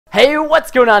Hey,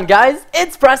 what's going on, guys?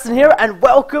 It's Preston here, and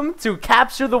welcome to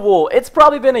Capture the Wool. It's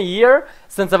probably been a year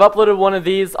since I've uploaded one of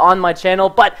these on my channel,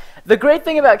 but the great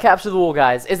thing about Capture the Wool,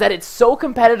 guys, is that it's so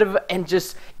competitive and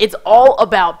it's all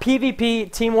about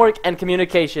PvP, teamwork, and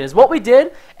communication. What we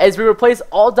did is we replaced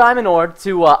all diamond ore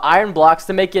to iron blocks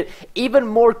to make it even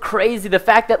more crazy. The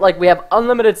fact that we have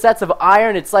unlimited sets of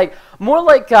iron, it's more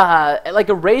like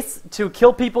a race to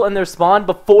kill people in their spawn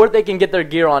before they can get their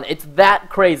gear on. It's that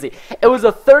crazy. It was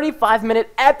a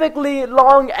 35-minute epically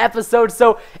long episode,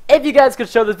 so if you guys could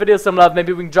show this video some love,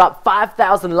 maybe we can drop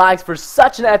 5,000 likes for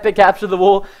such an epic Capture the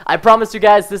Wool. I promise you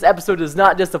guys this episode does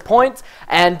not disappoint,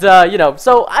 and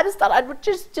so I just thought I'd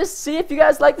just see if you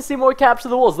guys like to see more Capture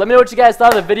the Wolves. Let me know what you guys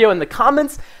thought of the video in the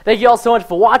comments. Thank you all so much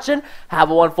for watching. Have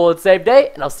a wonderful and safe day,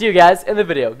 and I'll see you guys in the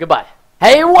video. Goodbye.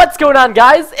 Hey, what's going on,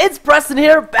 guys? It's Preston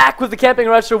here, back with the Camping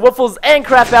Rusher, Waffles, and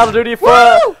Craft Battle Duty for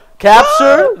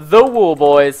Capture the Wool,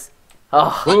 boys.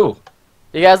 Oh. Woo.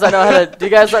 You guys don't know how to. Do you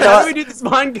guys don't know? How do we do this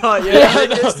minecart? Yeah,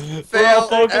 just fail.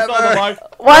 Focus on the mic.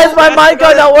 Why is my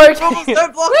minecart not working?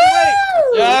 Don't block the way.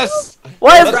 Yes.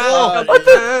 Why is What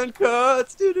the?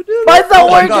 Why is not Oh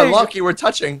my God, working? Lucky, we're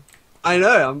touching. I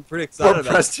know. I'm pretty excited about it.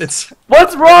 Preston's.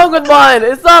 What's wrong with mine?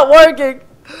 It's not working.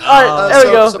 Alright, there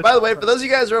we go. So by the way, for those of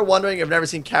you guys who are wondering, have never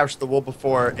seen Capture the Wool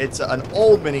before, it's an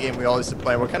old minigame we all used to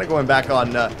play. We're kind of going back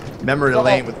on memory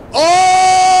lane with.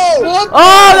 Oh! What?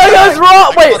 Oh, that goes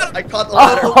wrong. Wait. I caught the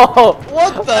letter. Oh,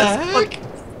 What the heck?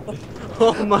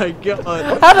 Oh my God.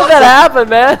 how did that happen,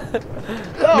 man?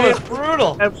 That was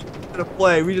brutal. To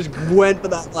play, we just went for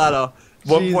that ladder.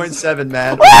 1.7,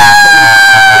 man.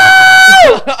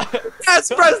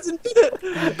 Yes, Preston did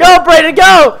it. Go, Brayden,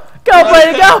 go! Go,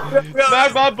 Brayden, go!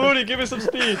 Back my booty, give me some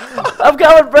speed. I'm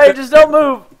coming, Brayden, just don't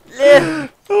move. Yeah.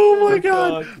 Oh my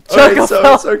God. Choco Okay,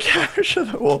 fell. so Capture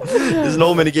the Wool. This is an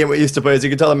old minigame we used to play. As you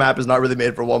can tell, the map is not really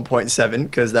made for 1.7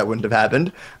 because that wouldn't have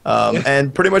happened.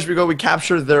 And pretty much we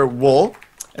capture their wool,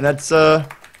 and that's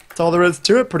all there is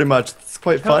to it. Pretty much, it's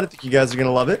quite fun. I think you guys are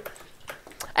gonna love it.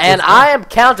 And I am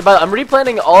counting, but I'm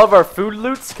replanting all of our food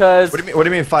loots because. What do you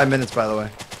mean 5 minutes? By the way.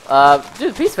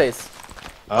 Dude, peace face.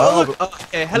 Oh, look.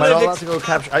 Okay, Am I not allowed to go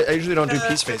capture? I usually don't do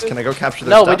peace face. Can I go capture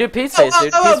their No, stuff? we do peace face,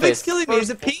 dude. Oh, Peace Vic's face. killing me. Is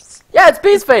it peace? Yeah, it's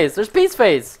peace face. There's peace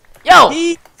face. Yo,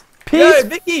 Peace. peace Yo,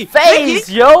 Vicky. face,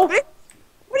 Vicky. yo. Vic,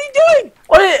 what are you doing?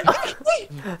 What is?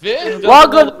 Vin,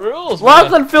 Lachlan- the rules, man.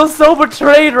 Lachlan feels so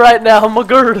betrayed right now. My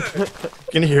god. You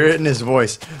can hear it in his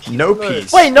voice. No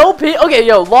peace. Wait, no peace. Okay,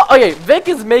 yo. Okay, Vic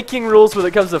is making rules when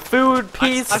it comes to food,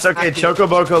 peace. It's okay. Choco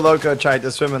Boco Loco tried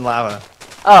to swim in lava.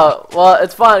 Oh, well,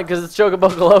 it's fine because it's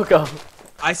Chocoboco Loco.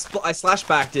 I slash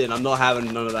backed in. I'm not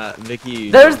having none of that, Vicky.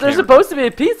 There's supposed to be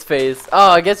a peace phase.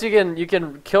 Oh, I guess you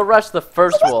can kill rush the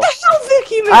first What wolf. the hell,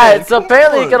 Vicky, man? Alright, so Come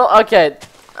apparently on. you can. Okay.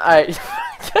 Alright.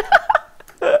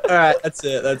 Alright, that's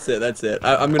it.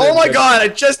 I'm gonna. Oh my God! I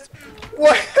just.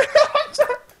 What?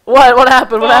 What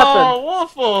happened? What happened? Oh,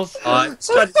 waffles.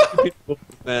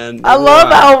 Man. I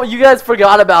love how you guys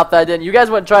forgot about that, didn't you? You guys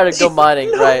went trying to go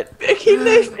mining, right? Vicky, no.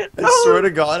 I swear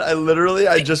to God,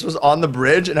 I just was on the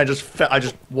bridge and I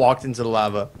just walked into the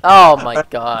lava. Oh my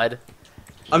god.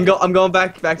 I'm going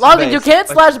back to Logan, base. you can't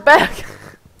slash back.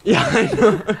 Yeah, I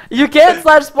know. You can't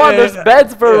slash spawn. Yeah, There's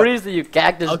beds for a yeah. reason, you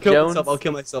Cactus I'll kill Jones. myself.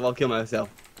 I'll kill myself.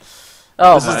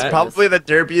 Oh This my is goodness. probably the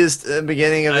derpiest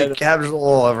beginning of I the know. Capture the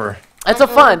Wool ever. It's a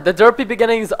fun. The derpy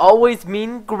beginnings always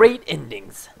mean great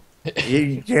endings.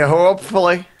 Yeah,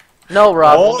 hopefully. No,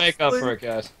 Rob. Oh. We'll make up for it,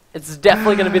 guys. It's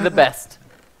definitely gonna be the best.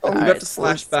 I Alright, got to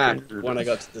slash back when I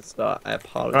got to the start. I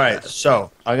apologize. Alright,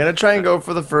 so I'm gonna try and go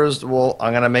for the first wool.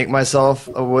 I'm gonna make myself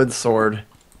a wood sword.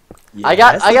 I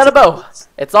got a bow.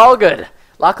 It's all good.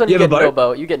 Lachlan, you You get have a no bow?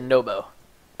 bow. You get no bow.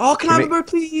 Oh, can I have Give a bow,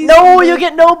 please? No, you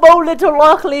get no bow, little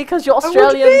Lachlan, because you're I want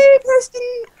Australian. to be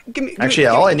Preston. Give me. Actually,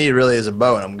 all I need really is a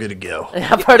bow and I'm good to go.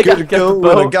 I've already Good to got go the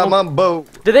when I bow. got my bow.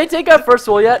 Did they take our first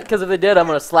wool yet? Because if they did, I'm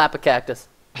gonna slap a cactus.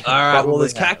 All right. Well,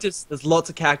 there's Probably cactus. There's lots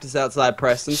of cactus outside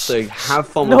Preston, so have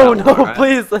fun No, with that. no, one, all right?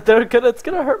 please. It's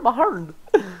gonna hurt my heart.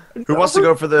 Who wants to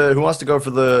go for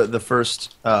the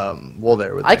first wool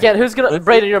there with I me? can't. Who's gonna?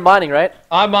 Brayden, you're mining, right?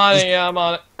 I'm on it, yeah, I'm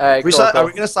on it. All right, cool, Are cool.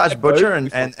 we gonna slash butcher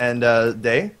and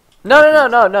day?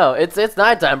 No. It's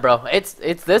nighttime, bro.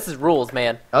 This is rules,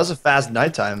 man. That was a fast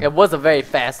nighttime. It was a very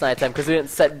fast nighttime because we didn't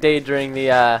set day during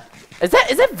the. Is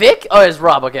that Vic? Oh, it's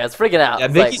Rob. Okay, I was freaking out. Yeah,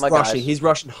 It's like, Vicky's my rushing. gosh. He's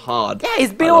rushing hard. Yeah,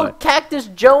 he's being I all know. Cactus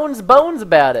Jones bones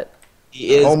about it.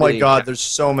 He is. Oh my being God, cactus. there's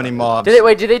so many mobs.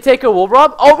 Did they take a wool,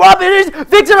 Rob? Oh, Rob, it is.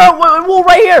 Vic's in our wool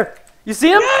right here. You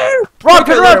see him? Rob,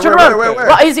 turn around, turn around. Where?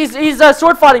 Rob, he's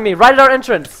sword fighting me right at our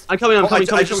entrance. I'm coming.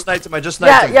 I just sniped him. I just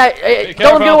sniped him. Yeah.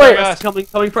 Don't give away.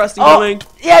 Coming, Preston, Oh, coming.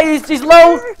 yeah, he's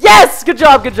low. Yes, good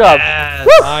job. Yeah,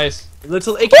 Woo! nice.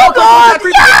 Little. Oh God!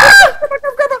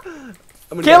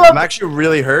 I'm Kill I'm him. actually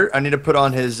really hurt. I need to put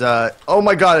on his. Oh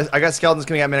my God! I got skeletons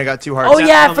coming at me. And I got 2 hearts. Oh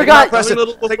yeah, I forgot. Preston,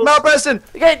 take him out, Preston.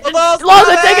 Okay,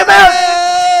 Lonzo, take him out.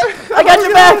 I got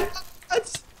your back.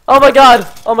 Oh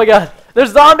my God.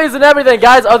 There's zombies and everything,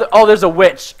 guys. Oh, there's a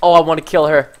witch. Oh, I want to kill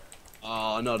her.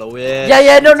 Oh, not a witch.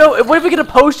 Yeah, no. What if we get a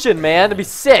potion, man? That'd be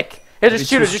sick. Here, just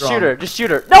shoot her. Just shoot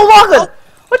her. No, Lachlan!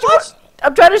 What?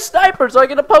 I'm trying to snipe her so I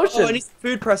get a potion. Oh, I need some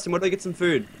food, Preston. Where do I get some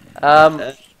food?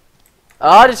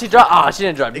 Oh, did she drop? Oh, she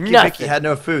didn't drop Icky nothing. Vicky had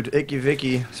no food. Icky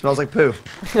Vicky smells like poo.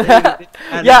 Yeah,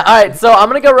 alright, so I'm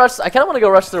gonna go rush. I kinda wanna go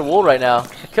rush their wool right now.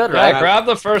 I could, right? Yeah, grab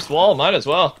the first wall. Might as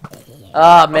well.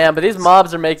 Ah, man, but these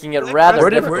mobs are making it rather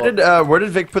difficult. Where did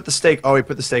Vic put the steak? Oh, he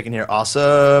put the steak in here.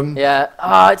 Awesome. Yeah.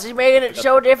 Ah, it's making it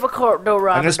so difficult, no,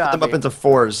 Robert. I'm gonna split them up into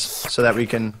 4s so that we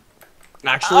can.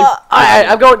 Actually. Alright,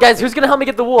 I'm going, guys. Who's gonna help me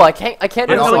get the wool? I can't do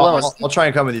this alone. I'll try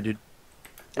and come with you, dude.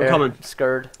 I'm coming.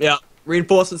 Scared. Yeah.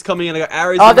 Reinforcements coming in. I got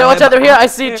arrows. Oh, watch out! They're here. I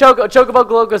see Chocobo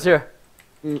Gloco's here.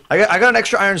 I got an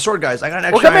extra iron sword, guys. I got an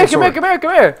extra Well, iron sword. come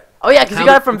here. Oh yeah, because you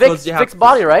got it from Vic's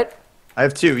body, right? I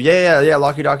have 2. Yeah.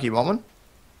 Locky Docky, you want one?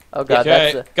 Oh God,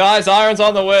 Okay, that's guys, iron's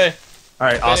on the way. All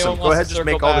right, awesome. anyone Go wants ahead, to just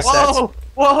make circle all the back.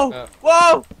 sets.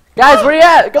 Whoa! guys, where you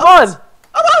at? Come on!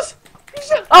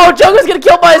 Oh, Choco's gonna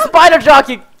kill by a spider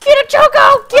jockey. Get it,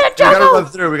 Choco! Get it, We gotta Choco! run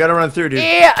through. We gotta run through, dude.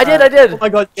 Yeah, I did. Oh my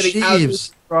God, getting out of this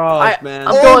Jeeves. garage, man.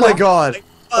 I'm Oh going my up. God.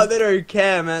 Oh, they don't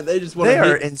care, man. They just want They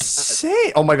to. are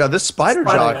insane. Oh my God, this spider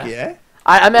jockey, eh?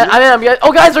 I'm in.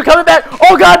 Oh, guys, they're coming back.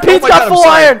 Oh God, Pete's my got God, I'm full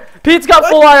sorry. iron. Pete's got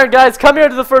full iron, guys. Come here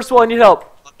to the first one. I need help.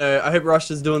 I hope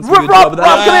Rush is doing some Rob, good job of Rob,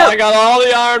 that. come here. I got all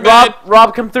the iron, man.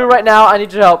 Rob, come through right now. I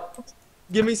need your help.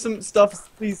 Give me some stuff,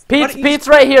 please. Pete's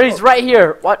right here. He's right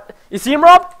here. What? You see him,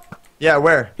 Rob? Yeah,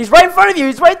 where? He's right in front of you.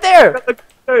 He's right there.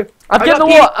 I'm getting the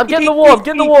wool. I'm getting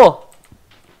the wool.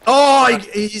 Oh,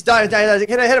 he's dying.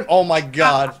 Can I hit him? Oh my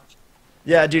God.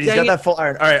 Yeah, dude, he's got that full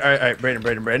iron. All right.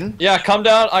 Braden. Yeah, come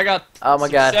down. I got Oh my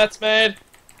some God. sets made.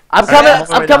 I'm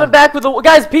Alright, coming back with the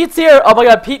guys. Pete's here. Oh my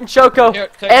God, Pete and Choco Here,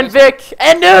 take and this. Vic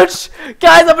and Nooch.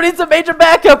 Guys, I'm gonna need some major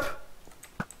backup.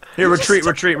 Here, retreat.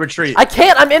 I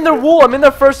can't. I'm in their wool. I'm in their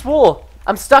first wool.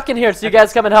 I'm stuck in here, so you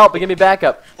guys come and help and give me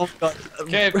backup. Oh God.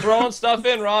 Okay, throwing stuff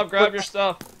in, Rob. Grab your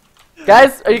stuff.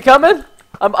 Guys, are you coming?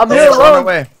 I'm here Hey, on my alone.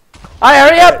 way. Alright,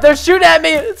 hurry up. They're shooting at me.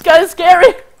 It's kind of scary.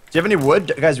 Do you have any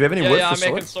wood? Guys, do we have any wood Yeah, for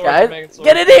I'm making swords? swords. I'm Guys, making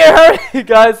swords. get in here. Hurry,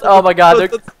 guys. Oh my God.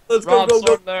 Let's Rob, go.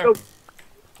 sword there.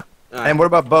 And what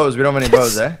about bows? We don't have any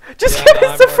bows, eh? Just Yeah, give me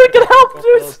I'm some working freaking on help,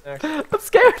 those dude. next. I'm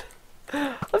scared.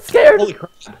 I'm scared. Holy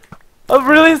crap. I'm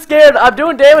really scared. I'm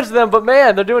doing damage to them, but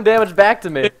man, they're doing damage back to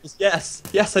me. Yes,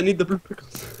 I need the blue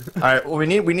pickles. All right. Well,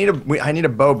 I need a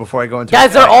bow before I go into.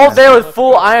 Guys, they're all there with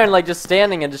full iron, like just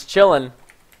standing and just chilling.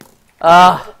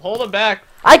 Hold them back.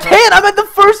 I can't. I'm at the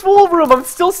first wool room. I'm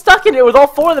still stuck in here with all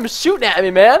 4 of them shooting at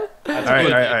me, man. That's All right,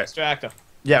 good. all right. Distract them.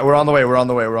 Yeah, we're on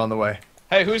the way.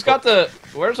 Hey, who's got the?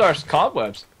 Where's our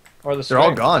cobwebs? Or the They're all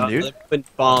string? gone, dude. They've been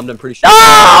bombed, I'm pretty sure.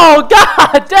 Oh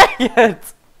God, dang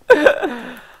it!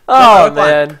 Oh No, fine.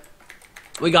 man,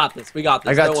 We got this. I got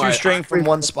Don't 2 worry. string from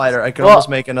 1 spider. I can Well, almost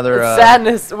make another. it's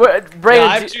sadness. Brain, Yeah,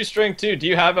 I have 2 string too. Do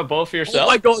you have a bow for Oh yourself?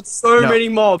 my God, so No. many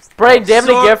mobs. Brain, do you have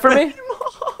any So gear for me? many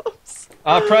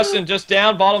mobs. Preston, just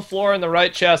down bottom floor in the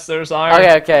right chest. There's iron.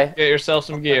 Okay. Get yourself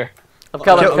some gear. I'm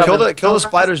coming. I'm coming. Kill the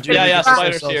spiders, dude. Yeah, We yeah, can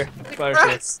spiders ourselves. here. Spiders here.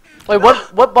 Rats. Wait,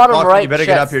 what bottom Lachlan, right? you better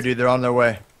chest? get up here, dude. They're on their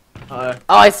way. Oh,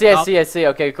 I see.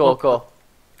 Okay, cool.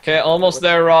 Okay, almost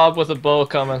there, Rob, with a bow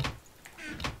coming.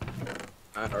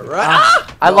 Alright.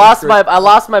 I lost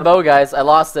my bow, guys. I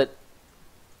lost it.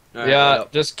 Yeah,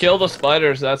 just kill the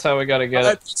spiders. That's how we gotta get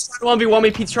it. Pete's trying to 1v1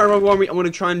 me. Pete's trying to 1v1 me. I'm gonna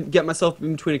try and get myself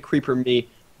in between a creeper and me.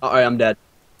 Alright, I'm dead.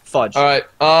 Fudge. Alright,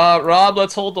 Rob,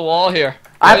 let's hold the wall here.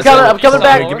 I'm Guys, coming you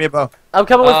back. sign Give me a bow. I'm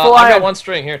coming with full I got iron. 1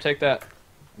 string. Here, take that.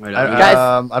 Wait, Guys.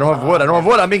 I don't have wood.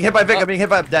 I'm being hit by Vic. I'm being hit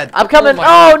by. I'm dead. I'm coming. my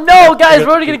Oh no, guys,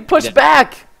 we're already getting pushed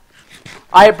back.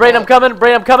 Alright, Brain, I'm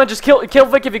coming. Just kill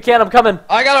Vic if you can. I'm coming.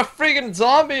 I got a freaking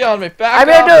zombie on me. Back I'm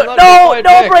here, off, dude. I'm not gonna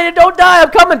No, fight Brandon, don't die. I'm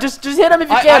coming. Just hit him if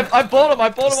you can. I bowled him. I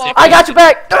bowled him off. I got you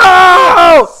back.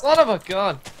 No! Son of a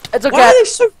gun. It's Why are okay. they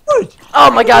so good?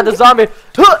 Oh my God, the zombie.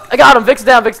 I got him. Vic's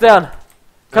down.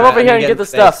 Come over here and get the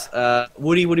stuff.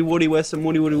 Woody, where's some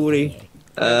Woody?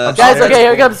 Guys, okay,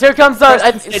 here comes.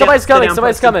 Somebody's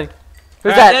coming.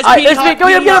 Who's that? Alright, there's me. Go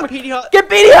get him. Get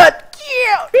Beanie Hut.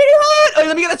 Yeah. Oh,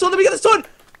 let me get that sword.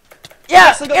 Yeah,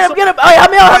 Yes, I got get him. Alright,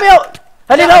 help me out.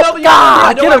 I need help.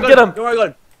 God, get him. Don't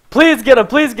worry, Please get him.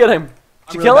 Please get him.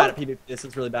 Did you kill him? PvP. This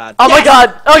is really bad. Oh my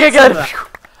god. Okay, good. Some of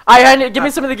I need, give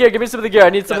me some of the gear. Give me some of the gear. I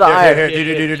need some of the iron.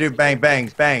 Here, do, bang,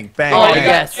 bang, bang, bang. Oh, bang.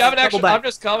 yes. You have an extra. Double back. I'm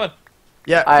just coming.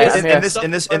 Yeah, Alright, I'm in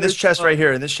here. this chest right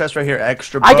here,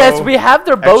 extra bow. I guess we have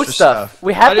their bow extra stuff.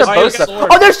 We have I their just bow need a stuff. sword.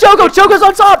 Oh, there's Choco. Choco's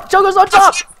on top. Choco's on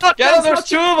top. Get him, there's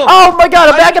 2 of them. Oh my god,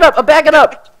 I'm backing up. I'm backing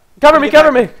up. Cover me,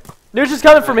 cover me. Nooch is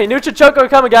coming for me. Nooch and Choco are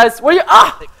coming, guys. Where you?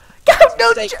 Ah! God,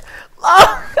 Nooch.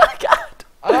 Oh my god.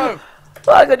 Oh.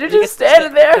 Logan, you're just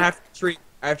standing there. I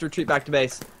have to retreat back to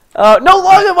base. No,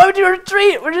 Logan, why would you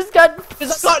retreat? We just got.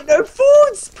 Because I've got no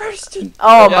foods, Preston.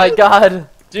 Oh Yeah. my god.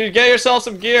 Dude, get yourself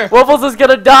some gear. Waffles is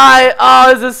gonna die.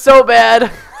 Oh, this is so bad.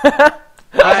 I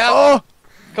have. Oh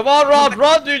Come on, Rob,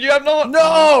 run, dude. You have no one.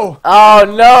 no! Oh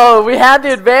no, we had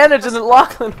the advantage in the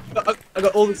Lachlan. I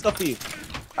got all the stuff for you.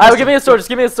 Alright, well, give me a sword. Just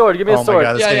give me a sword. Give me a Oh my sword.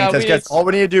 god, this Yeah, thing yeah, intense. we Guys, need- all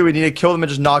we need to do, we need to kill them and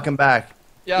just knock them back.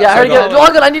 Yeah, I already get it. go.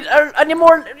 Logan, I need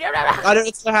more. I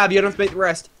don't still have. You don't have to make the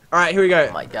rest. All right, here we go.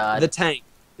 Oh my god. The tank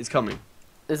is coming.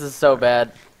 This is so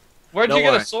bad. Where'd Don't you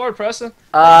get worry. a sword, Preston?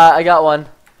 I got one.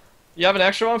 You have an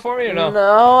extra one for me or no?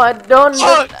 No, I don't.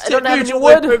 I don't have any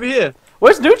wood. over here.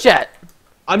 Where's Nooch at?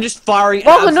 I'm just firing.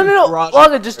 Logan, no, absolute no, no. barrage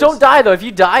Logan, just of don't die though. If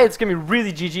you die, it's gonna be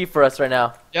really GG for us right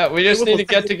now. Yeah, we just need to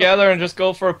get together and just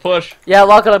go for a push. Yeah,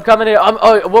 Lachlan, I'm coming here.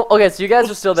 Oh, well, okay, so you guys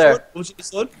are still there. Sword? Sword?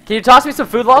 Sword? Can you toss me some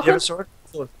food, Do you have Lachlan? a sword?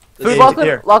 Sword. Food, Yeah, Lachlan?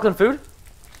 here. Lachlan, food?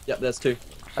 Yep, that's 2.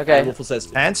 Okay. Wolfle says.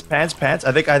 Pants.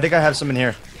 I think I have some in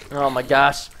here. Oh my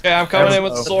gosh. Okay, I'm coming in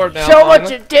with the sword now. So much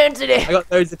finally. intensity. I got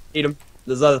those if you need them.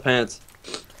 There's other pants.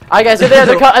 Alright, guys, they're there.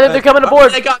 I think they're coming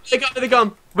aboard. They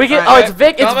come. We can. Alright, Oh, it's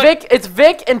Vic. It's coming. Vic. It's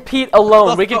Vic and Pete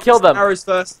alone. We can kill them. Arrows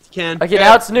first, if you can. Okay,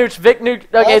 now it's Nooch. Vic, Nooch.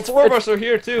 Okay, All it's 4 of us are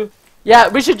here too. yeah.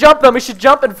 We should jump them. We should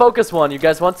jump and focus one. You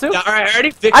guys want to? Yeah, all right, I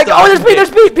already fixed Oh, there's Pete.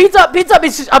 There's Pete. Pete's up. Pete's up.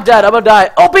 I'm dead. I'm gonna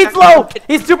die. Oh, Pete's low.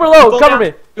 He's super low. Cover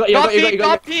me.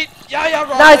 Got Pete. Yeah, Rob.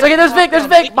 Nice. Okay, there's Vic. There's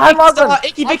Vic behind Lachlan.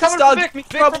 Icky I'm Vic coming star. for Vic. Vic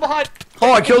from behind.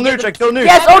 Oh, I killed Nooch.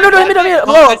 Yes. Oh no, no, no, no,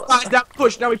 Oh, no. now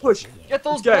push. Now we push. Get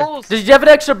those Let's go. bows. Did you have an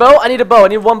extra bow? I need a bow. I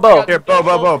need one bow. Here,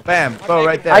 bow, bam, bow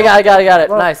right there. I got it.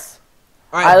 Nice.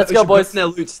 Alright, let's we go, should boys. put in their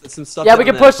loots. There's some stuff. Yeah, we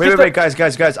down can there. push. Wait,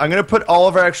 guys. I'm gonna put all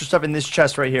of our extra stuff in this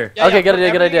chest right here. Yeah, Okay, good put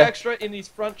idea, good everything idea. Extra in these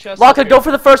front chests. Lachlan, here. go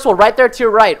for the first one. Right there to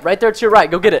your right. Right there to your right.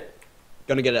 Go get it.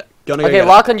 Gonna get it. Gonna go Okay, get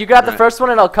Lachlan, you grab the Alright. first one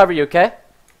and I'll cover you. Okay?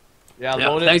 Yeah, Yeah,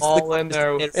 load it thanks for all the- in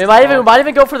there. We might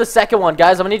even go for the second one,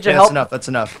 guys. I'm gonna need your Yeah, help. that's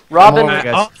enough. Robin. I'm holding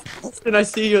you guys. And I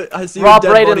see you. I see Rob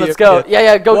your dead Brayden, body let's over go. here.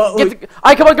 Yeah, go. Well, Get the,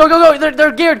 alright, come on, go.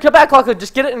 They're geared. Come back, Lachlan.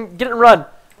 Just get it and run.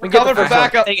 We We're get coming the for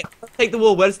first one. backup. Take the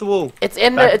wool. Where's the wool? It's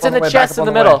in Back the up on the way, chest back in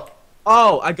up the on the way. middle.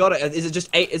 Oh, I got it. Is it just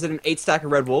 8? Is it an 8-stack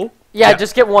of red wool? Yeah, Yeah.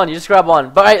 just get one. You just grab one.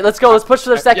 But alright, let's go. Let's push for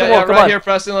the second Yeah, one. yeah, Come right on. here,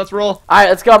 Preston. Let's roll. Alright,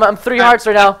 let's go. I'm 3 hearts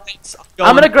right now.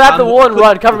 I'm gonna grab the wool and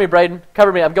run. Cover me, Braden.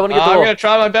 Cover me. I'm going to get the I'm wool. gonna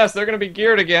try my best. They're gonna be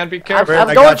geared again. Be careful. I'm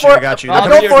I going got you. for I it. got you. I'm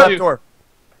Look going at for the it. door.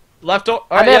 Left door.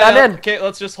 I'm in. Okay,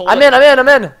 let's just hold I'm it. in.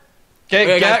 Okay,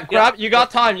 Okay, guys, grab. You got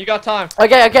time.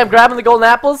 Okay, I'm grabbing the golden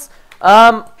apples.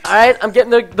 Alright, I'm getting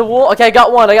the wool. Okay, I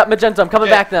got one. I got magenta. I'm coming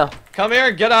Okay. back now. Come here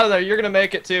and get out of there. You're gonna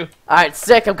make it too. Alright,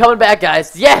 sick. I'm coming back,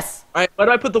 guys. Yes! Alright, where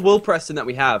do I put the wool, Preston, that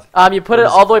we have? You put it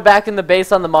all the way back in the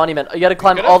base on the monument. You gotta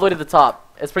climb Good. all the way to the top.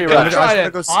 It's pretty Yeah, rough. I'm Try gonna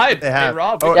to go see hide. what they have. Hey,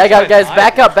 Rob. Oh, we Yeah, can guys, hide.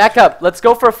 back up. Let's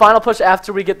go for a final push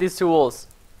after we get these 2 wools.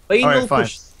 Wait, Alright, wool fine.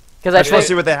 push. Because I just want to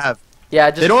see what they have.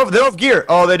 yeah, They don't have gear.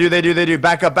 Oh, they do.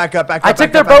 Back up. I took back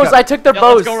their up, back bows. up. I took their Yeah,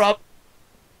 bows. let's go, Rob.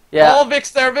 Yeah, Oh,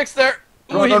 Vic's there.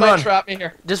 Ooh, Run, he run, might run. trap me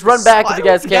here. just run back if you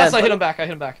guys can. Yes, I hit him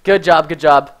back. Good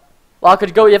job.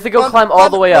 Lockwood, go. You have to go climb all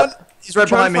the way Run. up. He's right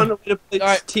behind me. Trying to find a way to play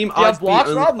Alright, Team do you have RSB blocks,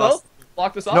 only Rob? No? plus.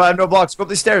 Block this up. No, I have no blocks. Go up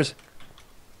these stairs.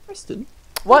 Preston,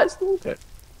 What? okay.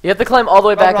 You have to climb all the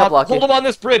way back Rob, up, Lockwood. hold him on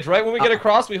this bridge, right? When we get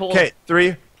across, we hold him. Okay,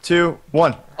 3, 2,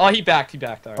 1. Oh, he backed. All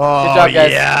right. Oh, job,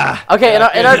 guys. yeah. Okay,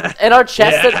 in our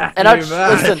chest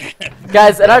listen,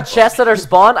 guys, in our chest at our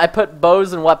spawn, I put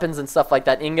bows and weapons and stuff like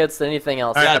that, ingots and anything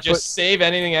else. Alright, Yeah, I just save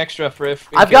anything extra for if.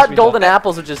 in I've case got we golden die.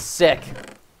 apples, which is sick.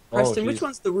 Preston, Oh, which geez.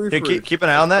 one's the roof? Here, roof? keep an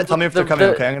eye on that. Tell me if they're coming.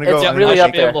 Okay, I'm gonna go. it's Yeah, I'm really gonna I up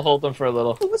should be there. able to hold them for a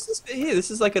little. Oh, what's this bit here?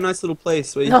 This is like a nice little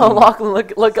place where you No, can... Lachlan,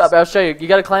 look up. I'll show you. You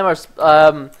gotta climb our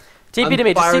TP to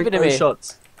me. Just firing TP to those me.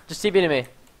 shots. Just TP to me.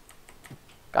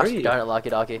 Gosh Where are you? darn it, Locky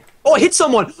Docky. Oh, I hit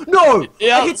someone! No! I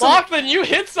Yeah, hit someone. Lachlan, you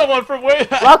hit someone from way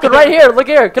back. Lachlan, right here. Look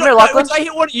here. Come here, Lachlan. Did I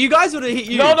hit one of you guys or did I hit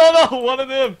you? No, one of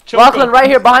them. Choco. Lachlan, right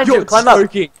here behind You're you. Climb up.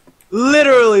 joking.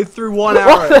 Literally through one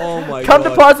arrow. Oh my Come god.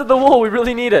 deposit the wool. We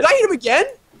really need it. Did I hit him again?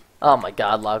 Oh my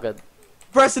God, Lachlan.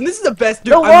 Preston, this is the best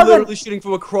dude. No, I'm Logan. literally shooting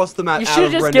from across the map. You out should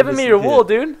of have just render given me your distance wool,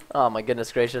 here. dude. Oh my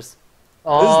goodness gracious. This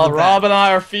Oh, is the Rob and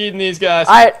I are feeding these guys.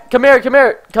 Alright, come here.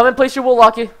 Come and place your wool,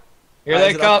 Locky. Here Is they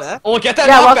it up come. there? Oh, get that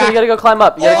Yeah, knockback. Lachlan, you gotta go climb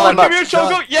up. You gotta Oh, climb give up. me a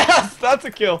choco. Yes, that's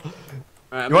a kill.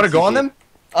 Alright, You want to go on them?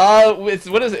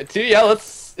 What is it? 2? Yeah,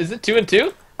 let's. Is it 2 and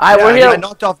 2? Alright, we're I here.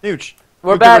 knocked off Nooch.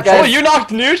 We're We back, can Oh, guys. you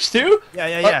knocked Nooch too?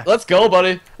 Yeah. Let's go,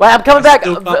 buddy. Wait, I'm coming back.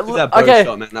 Still can't do that bow Okay,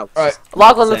 shot, man. That was Alright.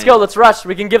 Lachlan, let's insane. go. Let's rush.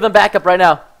 We can give them backup right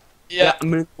now. Yeah,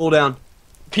 I'm gonna pull down.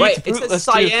 Pete's Wait, it boot, says let's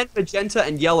do- cyan, magenta,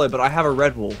 and yellow, but I have a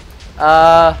red wool.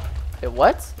 Wait,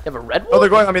 what? You have a red Oh, one? they're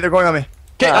going on me. They're going on me.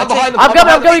 Okay, I'm behind them. I'm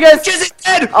coming, guys. Nooch isn't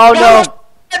dead. Oh, no.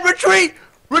 Dead. Retreat.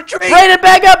 Retreat. Brayden,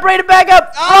 back up! Brayden, back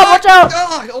up! Oh, watch out!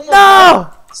 Oh my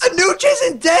God. No! Nooch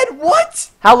isn't dead. What?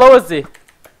 How low is he?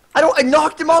 I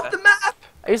knocked him off the map.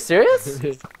 Are you serious?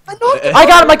 I knocked him. I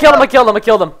got him! I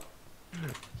killed him!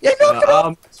 Yeah, I knocked him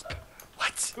off.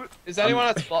 What? Is anyone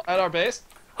at our base?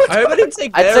 I hope I didn't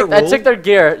take I their took wool. their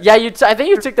gear. Yeah, I think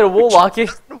you took their wool, Lockie.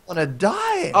 I don't want to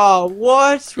die. Oh,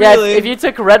 what? Yeah, Really? if you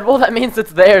took red wool, that means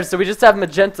it's theirs, so we just have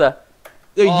magenta.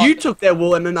 You took their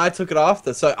wool and then I took it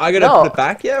after, so I gotta No. put it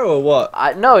back here or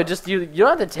what? No, just you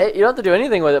don't have to take, you don't have to do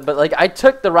anything with it, but like I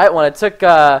took the right one.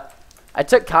 I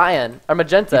took cyan or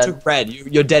magenta. You took red.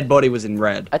 Your dead body was in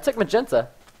red. I took magenta.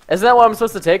 Isn't that what I'm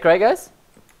supposed to take, right, guys?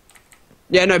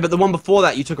 Yeah, no, but the one before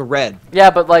that you took a red.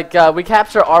 Yeah, but like we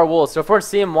capture our wool, so if we're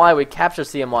CMY, we capture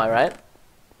CMY, right?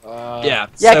 Yeah.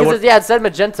 Yeah, so because it said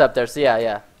magenta up there, so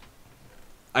yeah.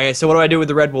 okay, so what do I do with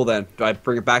the red wool then? Do I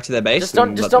bring it back to their base? Just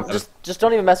don't even mess with it. Just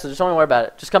don't even worry about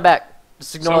it. Just come back.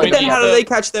 Just ignore So it. we Then need how do the they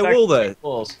catch their wool though?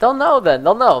 Wolves. They'll know then.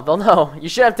 They'll know. You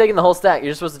should have taken the whole stack.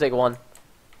 You're just supposed to take one.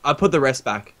 I put the rest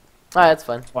back. Alright, that's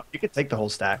fine. Well, you could take the whole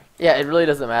stack. Yeah, it really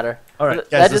doesn't matter. All right, That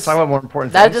guys, let's just- talk about more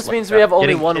important that things. just means we have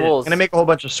only one getting- wolves. I'm gonna make a whole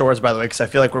bunch of swords, by the way, because I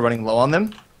feel like we're running low on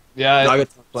them. Yeah, No, I got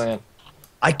plan.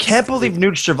 I can't believe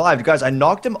Nooch survived, guys. I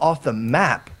knocked him off the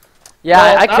map. Yeah,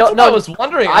 Well, I that's killed. what No, I was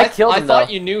wondering. I killed I him, thought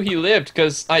though. you knew he lived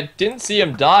because I didn't see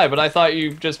him die, but I thought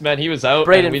you just meant he was out.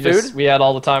 Brayden, and we had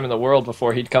all the time in the world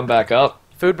before he'd come back up.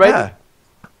 food break. Yeah.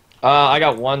 I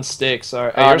got 1 steak.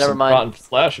 Sorry. Oh, Here's never some mind. rotten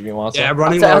flesh if you want some. Yeah,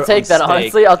 running I'll low take on that. steak.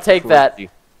 Honestly, I'll take that. Crazy.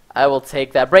 I will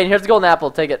take that. Brayden, here's the golden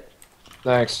apple. Take it.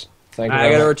 Thanks. Thank you. I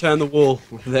very gotta much. return the wool.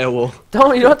 Their wool. You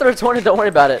don't have to return it. Don't worry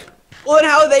about it. Well, then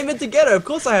how are they meant to get it? Of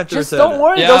course I have to Just return don't it.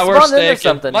 worry. Yeah, They'll we're spawn in or staking.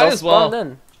 something. Might They'll as well. spawn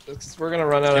in. We're gonna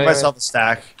run out. Give Anyway. myself a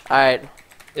stack. All right.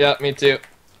 Yeah, me too.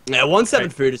 Yeah,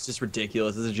 1-7 food is just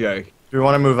ridiculous. It's a joke. Do we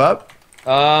want to move up?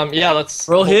 Yeah, let's.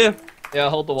 We're all here. Yeah,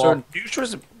 hold the wall. So Nooch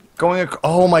was going.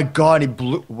 Oh my God, he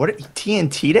blew. What? He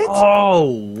TNT'd it? Oh,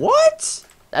 what?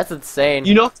 That's insane.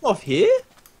 You knocked off here?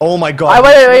 Oh my God.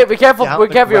 Wait. Be careful. Down Be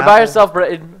the careful. You're by grapple. yourself,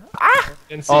 Brayden. Ah!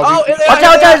 Didn't see Oh, you. Watch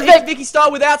out, Vic! Vicky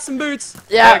start without some boots.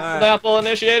 Yeah. Golden apple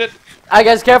initiated. Alright,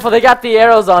 guys, careful. They got the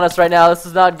arrows on us right now. This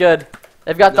is not good.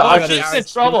 They've got the No, I Oh, got archers. it. Vic's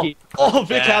in trouble. Sneaky. Oh,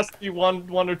 Vic Yeah. has to be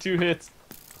one or two hits.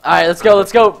 Alright, let's go.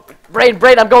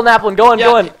 Brayden, I'm golden apple and going.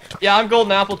 Yeah, I'm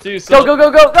golden apple too. So Go.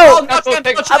 Oh, touch them,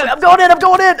 take- touch them. I'm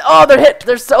going in. Oh, they're hit.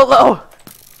 They're so low.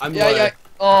 I'm Yeah, low. yeah.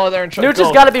 Oh, they're in trouble. Nooch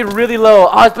has got to be really low.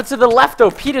 Oh, but to the left, though.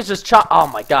 Pete is just Oh,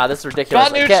 my God. This is ridiculous.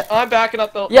 Got I Nooch. can't- I'm backing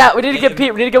up though. Yeah, we need to get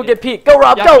Pete. We need to go get Pete. Go,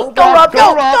 Rob. Yeah, Go, Rob. Rob,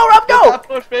 Get Get that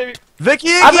push, baby. Vicky!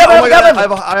 I'm oh coming, my I'm God, coming. I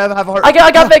have a heart.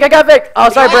 I got Vic. Oh,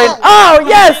 sorry, Brayden. Oh,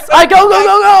 yes.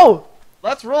 Go.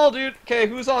 Let's roll, dude. Okay,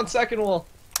 who's on second wall?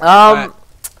 I'll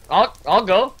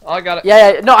go. I got it.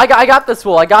 Yeah. No, I got this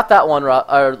wool. I got that one,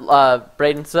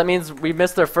 Brayden. So that means we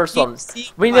missed their first one.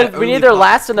 We need their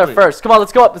last and their first. Come on,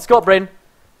 let's go up, Brayden.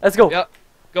 Let's go. Yep.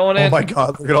 Going Oh in. my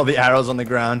God, look at all the arrows on the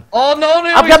ground. Oh no,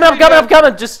 I'm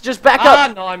coming. Just back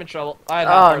up. No, I'm in trouble. I had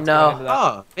Oh, half hearts no. going into that.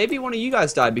 Oh, maybe one of you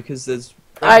guys died because there's...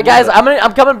 All right, guys.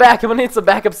 I'm coming back. I'm gonna need some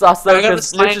backup sauce though I got the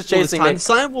because Nooch is cyan chasing wool me. this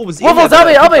time. Cyan wool was in Wuffles, there, help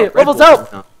me, but I help picked me. up red Wuffles, wool.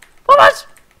 help. No.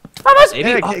 How much?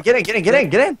 Maybe. Get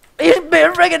in. He's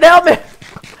been freaking help me.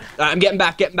 I'm getting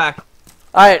back.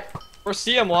 All right. We're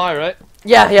CMY, right?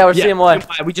 Yeah. We're seeing one.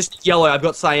 We just need yellow. I've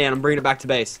got cyan. I'm bringing it back to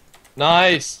base.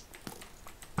 Nice.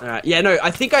 Alright, yeah, no,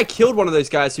 I think I killed one of those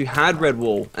guys who had red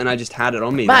wool, and I just had it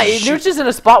on me. Matt, Shoot. Nooch is in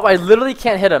a spot where I literally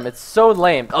can't hit him. It's so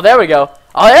lame. Oh, there we go.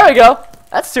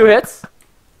 That's 2 hits.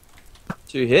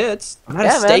 2 hits. I'm at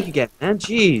Yeah, a stake man. again, man.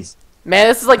 Jeez. Man,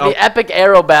 this is like the epic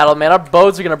arrow battle, man. Our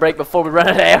bows are gonna break before we run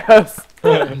out of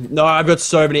arrows. No, I've got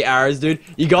so many arrows, dude.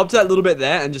 You go up to that little bit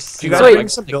there and just... Do you guys Sweet. bring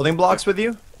some building blocks with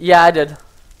you? Yeah, I did.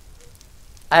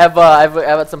 I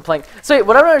have some plank. So wait,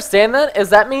 what I don't understand then is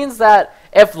that means that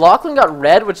if Lachlan got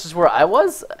red, which is where I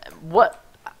was, what?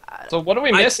 So what are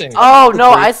we missing? Oh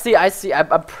no, I see.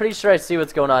 I'm pretty sure I see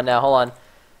what's going on now. Hold on.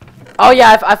 Oh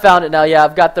yeah, I found it now. Yeah,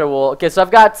 I've got their wool. Okay, so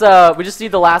I've got. We just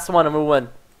need the last one and we win.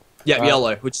 Yeah,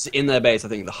 yellow, which is in their base, I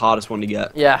think the hardest one to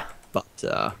get. Yeah. But,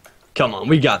 come on,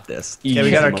 we got this. Okay,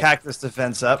 we got our Easy. cactus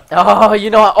defense up. Oh, you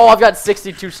know what? Oh, I've got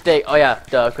 62 steak. Oh yeah,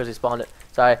 duh, because he spawned it.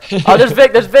 Sorry. Oh, there's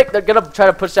Vic. There's Vic. They're gonna try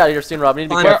to push out here soon, Rob. You need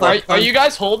to be Fine, careful. Are you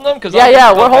guys holding them? Cause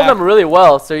Yeah, we're holding them really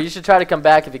well. So you should try to come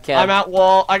back if you can. I'm at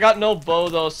wall. I got no bow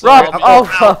though. So Rob, I'll be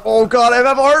Oh god, I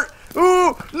have heart.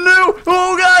 Ooh, no!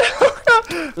 Oh god!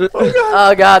 Oh god!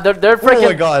 Oh god, they're freaking. Oh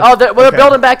my god. Oh, we're Okay.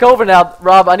 building back over now,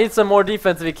 Rob. I need some more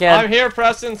defense if you can. I'm here,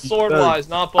 Preston. Sword wise,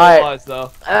 not bow Alright. wise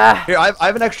though. Ah, Here, I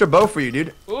have an extra bow for you,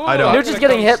 dude. Ooh, I don't. I'm Nooch is gonna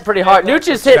getting come hit pretty stand hard. up Nooch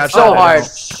is for hit Scratch so that, hard.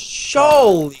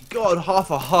 Holy god, half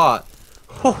a heart.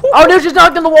 Oh, Nooch is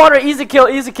knocked in the water. Easy kill,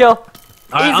 easy kill.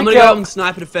 Alright, Easy I'm gonna kill. go on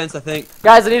sniper defense, I think.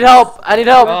 Guys, I need help. I need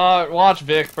help. Watch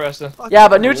Vic, Preston. Yeah,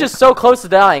 but Nooch is so close to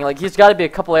dying. Like, he's got to be a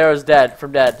couple arrows dead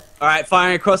from dead. Alright,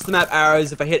 firing across the map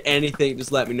arrows. If I hit anything,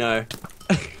 just let me know.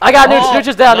 I got Nooch. Oh, Nooch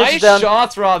is down. Nooch Nice is down.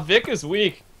 shots, Rob. Vic is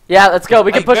weak. Yeah, let's go.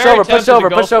 We can I'm push very over. Push tempted to over.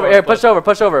 go Push for over. it, Here, but- push over.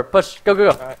 Push over. Push. Go,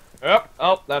 go, go. Alright. Yep.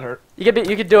 Oh, that hurt. You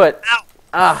can do it. Ow.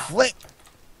 Ah. Flip.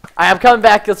 I'm coming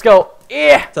back. Let's go.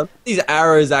 Yeah. Some of these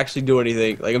arrows actually do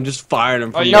anything. Like, I'm just firing them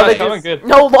Oh, from you No, guys they coming good.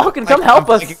 No, Logan, come help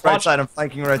I'm us. flanking right side. I'm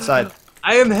flanking right side.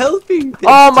 I am helping.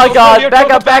 Oh my Go god. here, Back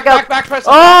go up, back up. Back,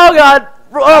 Preston. Oh god.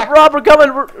 Back. Rob, we're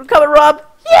coming. We're coming, Rob.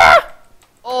 Yeah.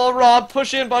 Oh, Rob,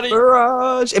 push in, buddy.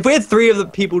 Barrage. If we had 3 of the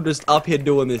people just up here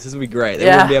doing this would be great. They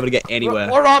Yeah. wouldn't be able to get anywhere.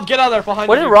 Or Rob, get out of there behind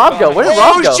Where you. did Rob go? Where did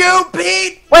Rob go? shoot,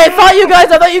 Pete! Wait, I thought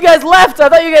you guys left. I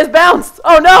thought you guys bounced.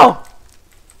 Oh no.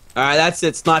 Alright, that's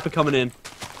it. Sniper coming in.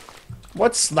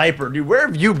 What sniper, dude? Where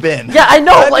have you been? Yeah, I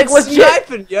know. I've Like, been legit.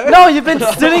 sniping, yo. No, you've been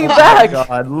sitting Oh my back.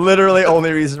 god, literally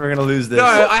only reason we're gonna lose this. No,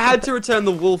 I had to return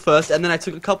the wool first, and then I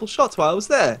took a couple shots while I was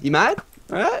there. You mad?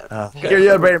 Alright? Here,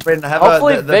 yeah, Brayden, I have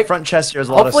Hopefully the Vic- front chest here has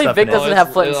a lot of hopefully stuff Vic in it. doesn't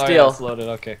have flint and Oh, steel. yeah, it's loaded.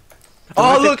 Okay.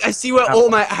 Oh, look, I see where all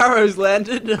my arrows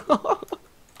landed. Now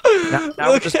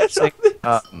we're Look just at saying,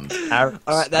 something. arrows.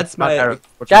 Alright, that's Not my- arrows,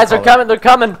 what you Guys, they're call it. coming. They're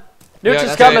coming. Nooch Yeah, is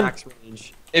that's coming. Max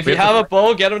range. If We you have have to- a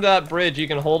bow, get him to that bridge. You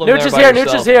can hold him Nooch there is by here.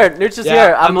 yourself. Nooch is here. Nooch is Yeah,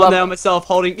 here. I'm on there myself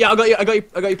holding. Yeah, I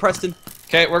got you, Preston.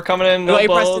 Okay, we're coming in. No Hey,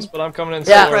 bows, Preston. but I'm coming in.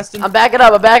 Yeah, slower. Preston. I'm backing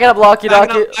up. Locky,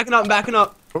 Docky. I'm backing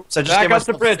up. Oops, I just Back gave up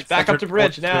to myself bridge. 600 Back up to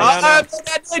bridge now. Oh,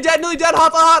 nearly dead.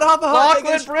 Half a heart.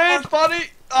 Rockland Bridge, buddy.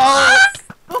 Oh.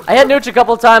 I hit Nooch a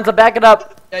couple of times. I'm backing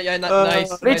up. Yeah, nice.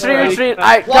 Retreat, nice. retreat.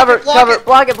 Alright, Block cover, it, block cover.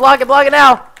 it. Block it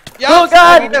now. Yeah, Oh,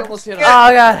 God. we almost hit him.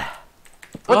 Oh god.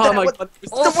 Oh my god.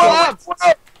 Oh, Rob.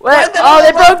 Wait. Oh,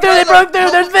 they broke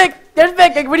through. There's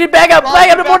Vic. We need back up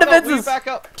to more We defenses. back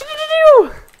up.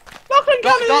 Fucking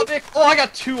Got Vic. Oh, I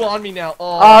got 2 on me now.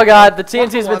 Oh god, the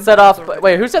TNT's been One. set off.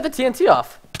 Wait, who set the TNT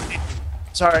off?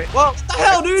 Sorry. Well, what the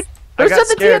hell, dude? I Who got set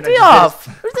the scared, I TNT just off?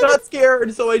 missed. Who I set got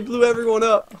scared, so I blew everyone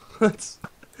up.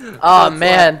 Oh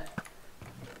man.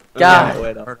 God.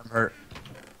 I'm hurt.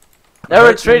 They're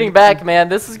retreating back, man.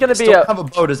 This is gonna be Still a. have a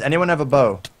bow. Does anyone have a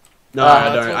bow? No, Uh, I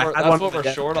That's don't. what I we're- had that's one what for we're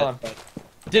the short death, on. but-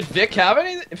 Did Vic have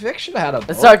any? Vic should have had a bow.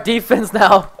 It's our defense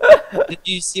now. Did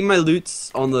you see my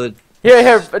loots on the?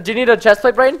 Here. Do you need a chest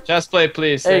plate, Brain? Chest plate,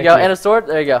 please. There you Thank go, and a sword.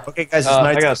 There you go. Okay, guys, it's I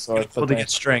nice got a sword, able but to thanks. get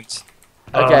strings.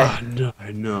 Okay.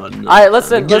 No. Alright,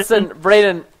 listen,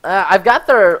 Brayden. I've got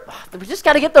their. We just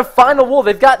gotta get their final wool.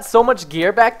 They've got so much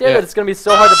gear back there Yeah. that it's gonna be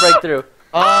so hard to break through.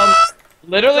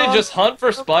 Literally just hunt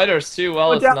for spiders too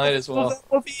while it's night as well.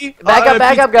 Back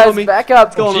up, guys. Back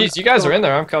up. Go on. Jeez, you guys are in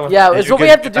there. I'm coming. Yeah, Yeah, it's you're what we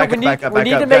good. have to do. Back We up, need. back up, We back need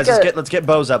to up. make Guys, a. let's get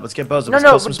bows up. Let's get bows up. No, Let's no,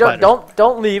 kill some spiders.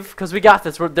 don't leave, cause we got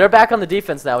this. They're back on the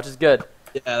defense now, which is good.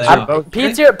 Yeah, I'm- they are.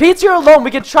 Pete's here. Pete's here alone. We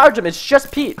can charge him. It's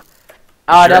just Pete.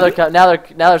 Oh,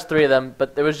 now there's 3 of them,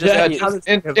 but there was just Yeah, Pete. just-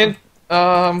 Here,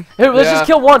 let's yeah. just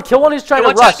kill one. Kill one who's trying to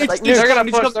Watch rush. out, Like, Nooch, They're Nooch.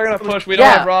 gonna push. They're gonna push. We don't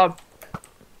Yeah. have Rob.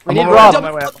 We need I'm on Rob.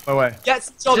 my way. I'm on my way.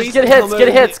 Yes, Just get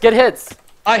hits. Get hits.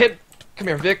 I hit. Come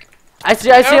here, Vic. I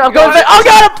see. I'm Oh, going. God. Oh,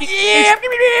 got him! Yeah.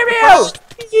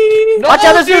 No, Watch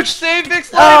out, there's Nooch, Nooch. save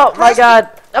Vic's Oh life. my God!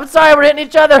 I'm sorry, we're hitting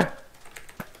each other.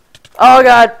 Oh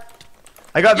God!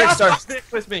 I got Vic Yeah, Star. Vic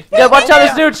with me. Yeah, watch out,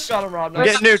 Yeah. there's Nooch. Got him, Rob. I'm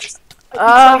getting Nooch.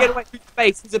 Get away. Who's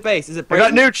base? Who's a base? Is it I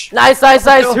got Brayden? Nooch. Nice.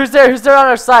 Who's there on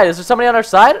our side? Is there somebody on our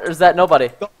side, or is that nobody?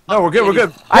 No, we're good. We're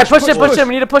good. Alright, push in.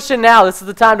 We need to push in now. This is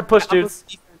the time to push, dudes.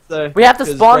 We have to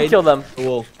spawn kill them.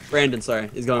 Well, Brandon, sorry,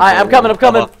 is going. Alright, I'm coming.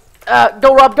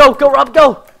 Go, Rob.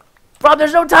 Go. Rob,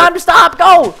 there's no time to stop.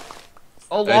 Go.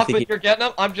 Oh, I think Lockwood, he- you're getting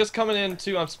him. I'm just coming in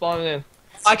too. I'm spawning in.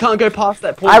 I can't go past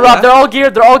that point. Alright, Rob. They're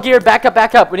all geared. Back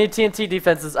up. We need TNT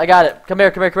defenses. I got it. Come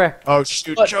here. Oh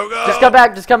shoot, What? Chogo. Just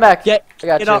come back. Get I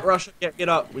got Get you. up, Russia. Get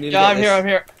up. We need to Yeah, get I'm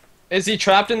here. Is he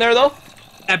trapped in there though?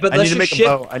 Yeah, but I let's need to make just a shift.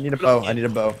 bow. I need a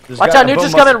bow. There's Watch got out, a Nooch bow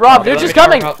is coming. muscle. Rob, Oh, Nooch yeah. is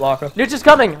coming. Locker. Nooch is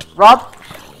coming. Rob,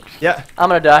 Yeah. I'm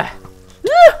gonna die.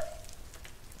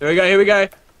 Here we go.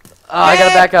 Oh, I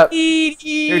gotta back up.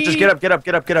 Here, just get up.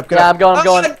 Yeah, I'm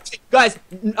going. Guys,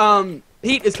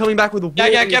 Pete is coming back with a wall.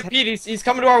 Yeah, get Pete. He's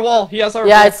coming to our wall. He has our.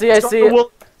 Yeah, wall. I see. We're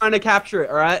trying to capture it.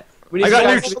 All right. We need I got to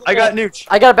Nooch. I got Nooch.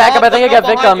 I got a backup. I think I got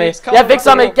Vic on me. Yeah, Vic's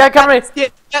on me. Yeah, cover me.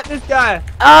 Get this guy.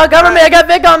 Oh, cover me. I got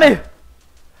Vic on me.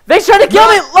 Vic's trying to kill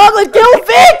me. Lachlan, kill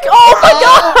Vic. Oh my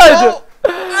god.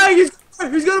 Hey,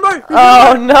 he's gonna burn.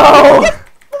 Oh no.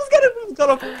 He's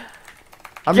got him.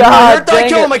 I'm God I dang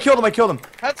killed it. him. I killed him. I killed him.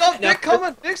 Heads up, Vic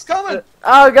coming. Vic's coming.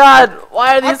 Oh god.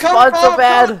 Why are these I'm coming, spots so I'm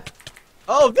bad?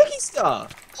 Oh, Vicky Star.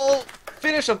 Oh,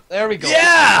 finish him. There we go.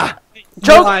 Yeah.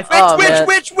 Choke. Nice. Oh, man.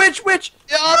 Which?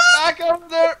 Yeah, back over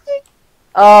there.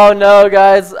 Oh no,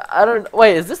 guys. I don't.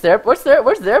 Wait, is this their? Where's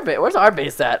their base? Where's our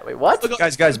base at? Wait, what?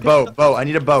 Guys, bow. I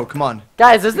need a bow. Come on.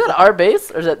 Guys, is that our base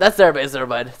or is that that's their base? Never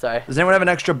mind. Sorry. Does anyone have an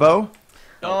extra bow?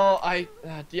 No,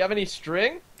 do you have any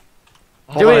string?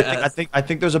 Do we- I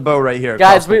think there's a bow right here.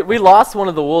 Guys, we lost one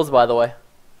of the wolves, by the way.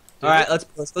 All right, let's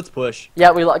push.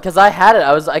 Yeah, because I had it.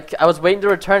 I was waiting to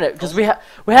return it because we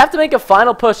have to make a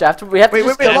final push after we have to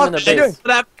just kill them in Lachlan, their what are you base.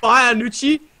 That fire,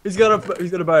 Nucci. He's got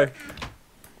a bow.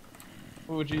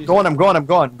 Oh, jeez. Go on, I'm going.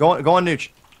 Go on, Nooch.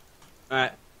 All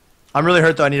right. I'm really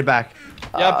hurt though. I need it back.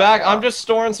 Yeah, back. I'm just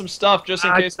storing some stuff just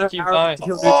in case we keep dying.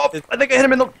 Oh, I think I hit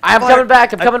him in the. I'm coming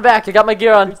back. I'm coming back. I got my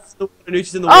gear on.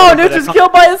 Nucci's in the Oh, water, Nooch but is I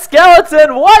killed by a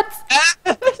skeleton. What?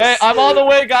 Hey, I'm on the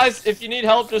way, guys. If you need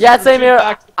help, just Yeah, same retreat here.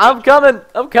 back. I'm coming.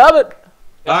 I'm coming. All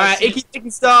right, Icky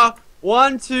Star.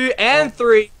 1, 2, and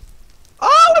 3.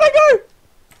 Oh, where'd I go?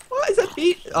 What is that,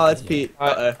 Pete? Oh, that's Pete.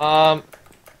 Alright,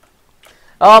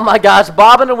 Oh my gosh,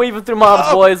 bobbing and weaving through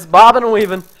mobs, boys. Bobbing and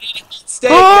weaving. Stay.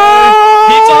 Oh!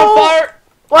 Pete's on fire.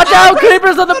 Watch out!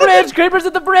 Creepers on the bridge! Creepers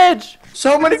at the bridge!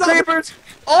 So many creepers.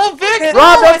 Oh, Vic!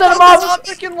 Rob, don't I set him thought off. this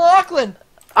was Vic and Lachlan.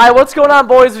 Alright, what's going on,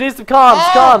 boys? We need some comms.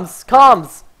 Oh!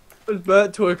 Comms. Was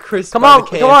burnt to a crisp. Come by on,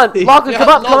 the come on. KFC. Lachlan, Yeah, come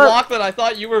up, no, come up. Lachlan, I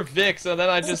thought you were Vic, so then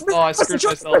I just, I screwed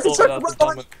myself over that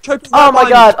moment. Oh my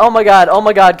god, oh my god, oh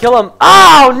my god, kill him.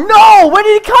 Oh no! Where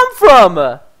did he come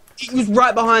from? He was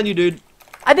right behind you, dude.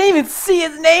 I didn't even see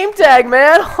his name tag,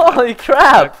 man. Holy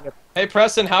crap. Hey,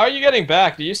 Preston, how are you getting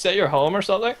back? Do you say you're home or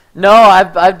something? No,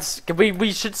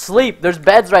 we should sleep. There's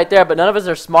beds right there, but none of us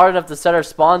are smart enough to set our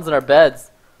spawns in our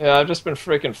beds. Yeah, I've just been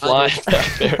freaking flying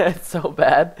back there. It's so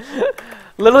bad.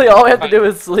 Literally, all we have to do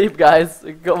is sleep, guys.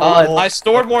 Come on. I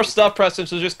stored more stuff, Preston,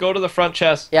 so just go to the front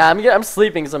chest. Yeah, I'm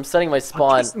sleeping because I'm setting my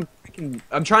spawn.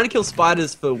 I'm trying to kill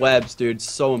spiders for webs, dude.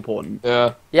 It's so important.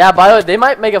 Yeah. Yeah, by the way, they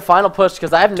might make a final push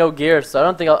because I have no gear, so I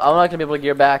don't think I'm not gonna be able to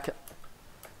gear back.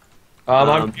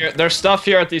 I'm here. There's stuff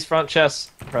here at these front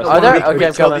chests, Preston. Are there? Can we Okay,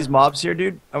 I'm kill coming. these mobs here,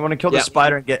 dude. I want to kill the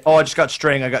spider and get. Oh, I just got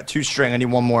string. I got 2 string. I need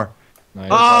 1 more. Nice.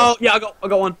 Oh yeah, I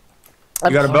got one.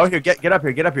 You got a bow here? Get up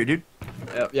here. Get up here, dude.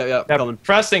 Yeah. Yeah, Coming.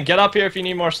 Preston, get up here if you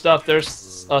need more stuff.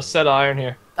 There's a set of iron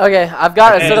here. Okay, I've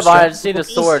got a Okay, set of so- iron. I just need a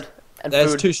sword and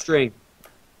There's food. 2 string.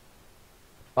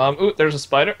 Ooh, there's a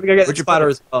spider. We gotta get Where'd the you spider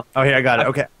put as well. Oh, here I got it.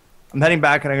 Okay, I'm heading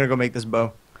back and I'm gonna go make this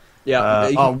bow. Yeah.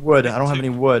 you Oh, can- wood. I don't have any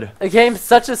wood. The game's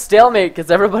such a stalemate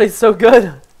because everybody's so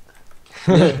good.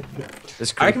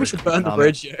 This I reckon we should burn the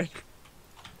bridge here.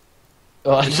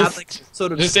 And have Just, like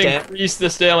sort of just stand. increase the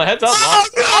stalemate. Heads up, Oh,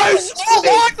 Lachlan.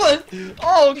 Oh, Lachlan!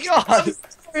 Oh, God!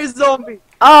 There's a zombie.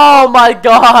 Oh my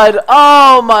god!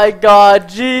 Oh my god!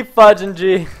 G fudging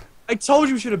G. I told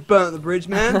you we should have burnt the bridge,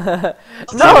 man.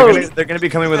 No! They're gonna be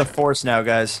coming with a force now,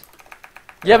 guys.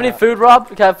 You have any food, Rob?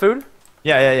 Can I have food?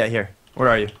 Yeah. Here. Where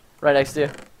are you? Right next to you.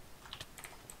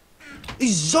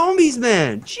 These zombies,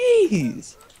 man.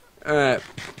 Jeez. Alright.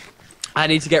 I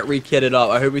need to get re-kitted up.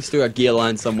 I hope we still got gear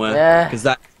line somewhere. Yeah. Because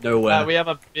that's nowhere. We have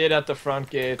a bit at the front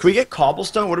gate. Can we get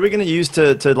cobblestone? What are we gonna use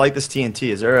to light this TNT?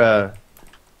 Is there a?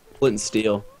 Flint and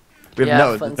steel. We have Yeah,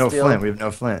 no flint and steel. flint. We have no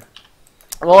flint.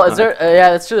 Well, is there? Yeah,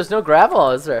 that's true. There's no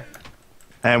gravel, is there?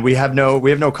 And we have no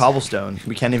cobblestone.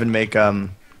 We can't even make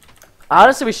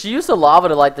Honestly, we should use the lava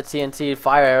to light the TNT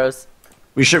fire arrows.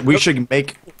 We should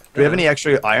make. Do we have any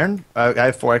extra iron? I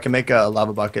have 4. I can make a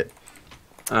lava bucket.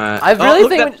 I really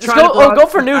think just go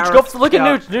for Nooch. Look at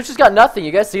Nooch. Nooch has got nothing.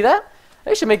 You guys see that?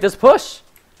 They should make this push.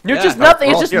 Nooch is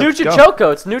nothing. It's just Nooch and Choco.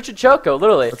 It's Nooch and Choco,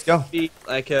 literally. Let's go.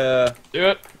 Like Do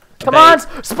it. Come on,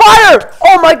 Spider!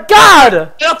 Oh my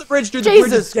God! Get off the bridge, dude. The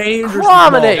bridge is Jesus dangerous.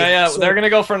 Crominate. Yeah, they're gonna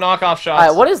go for knockoff shots.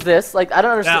 Alright, what is this? Like, I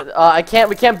don't understand.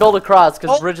 We can't build across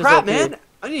because Oh bridge is crap, OP. man!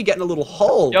 I need to get in a little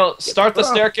hole. Yo, start the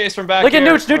staircase from back Look at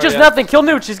here. Nooch. Nooch Oh, is yeah. nothing. Kill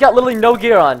Nooch. He's got literally no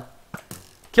gear on.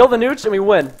 Kill the Nooch and we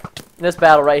win. In this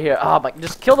battle right here. Oh my,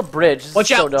 just kill the bridge. This Watch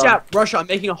is so out! Watch dumb. out! Russia! I'm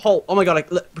making a hole. Oh my god!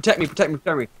 Protect me! Protect me!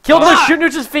 Protect me! Kill Nooch. Ah! Shoot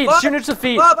Nooch's feet. Ah! Shoot Nooch's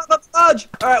feet. Fudge!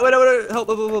 Alright, wait.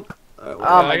 Help. Oh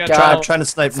I my got God. I'm trying to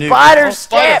snipe Nuke. Spider Oh,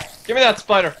 stamp. spider. Give me that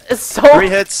spider. It's so. 3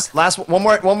 hits. Last one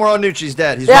more on Nuke. He's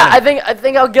dead. He's Yeah, running. I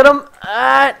think I'll get him.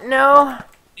 No.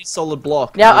 Solid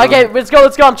block. Yeah, okay, let's go.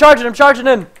 I'm charging in.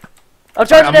 I'm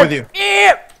charging I'm in. with you.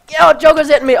 Yeah. Yo, Joker's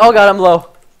hitting me. Oh god, I'm low.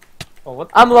 Oh,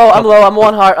 what? I'm low. I'm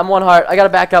one heart. I gotta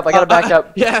back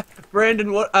up. Yeah,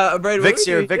 Brandon, what? Brandon, Vic's what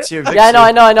here, are you- Vic's here. Yeah,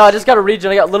 I know. I just got a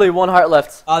regen. I got literally 1 heart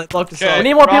left. Oh, they blocked us Okay, out. We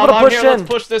need more people to I'm push here, in. Let's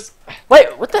push this.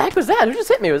 Wait, what the heck was that? Who just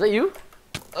hit me? Was that you?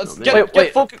 Let's man. get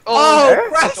Wait. focused. Oh,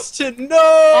 Preston, no!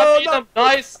 I'm eating them.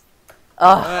 Nice. Oh,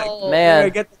 Alright, man.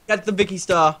 Get the Vicky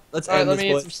star. Let's Alright, end let this, me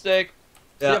eat boys. some steak.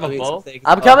 Yeah, you have a let me eat bow? some steak.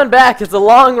 I'm coming back. It's a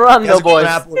long run, He has though, a golden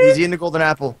boys. apple. He's eating the golden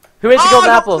apple. Who ate the golden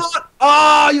no, apple? not.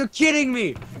 Oh, you're kidding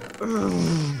me.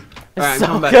 Alright, It's I'm so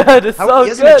coming back. good. It's How, so he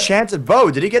has an good. enchanted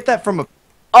bow. Did he get that from a...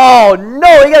 Oh,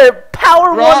 no. He got a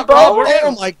power 1 bow. we're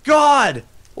getting- Oh my god!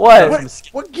 What?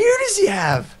 What gear does he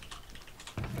have?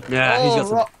 Yeah, he's got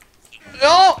some.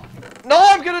 No,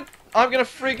 I'm gonna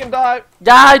freaking die.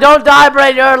 Die, don't die,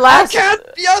 Brad. You're I last. can't.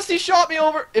 Yes, he shot me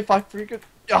over. If I freaking.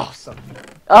 Oh, son.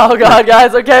 Oh, God,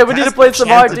 guys. Okay, we He need to has play an some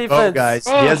hard enchanted bow, defense.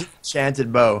 guys. He has an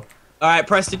enchanted bow. Alright,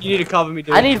 Preston, you need to cover me,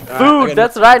 dude. I need Alright, food. okay.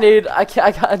 That's what I need. I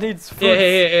need food.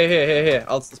 Here.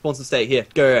 I'll sponsor steak. Here,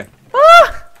 go.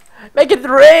 Ah, make it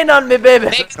rain on me, baby.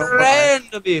 Make the rain,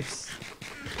 the beefs.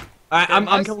 Alright, I'm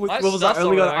coming with wheels. I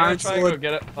only got an iron sword.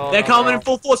 Get it. Oh, They're no, coming no. in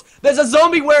full force. There's a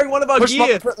zombie wearing one of our Push him off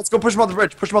gear. the let's go push him off the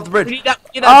bridge. Push him off the We bridge. need that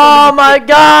Oh zombie. my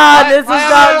God, this is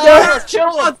not good.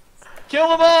 Kill them. Kill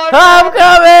them all. I'm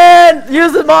coming.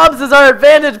 Use the mobs as our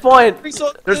advantage point.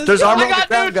 There's armor I on the got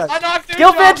ground, dudes. I guys. knocked dudes Kill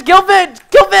off. Vic. Kill Vic.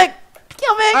 Kill Vic.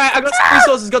 Kill Vic. Alright, I got some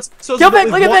resources. Kill Vic.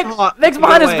 Look at Vic. Vic's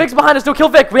behind us. Vic's behind us. Don't kill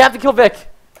Vic. We have to kill Vic.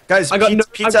 Guys, I got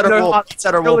Pete's at our wall. Pete's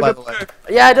at our wall, by the way.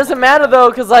 Yeah, it doesn't matter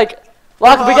though, cause like,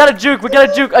 Lock, we gotta juke.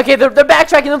 Okay, they're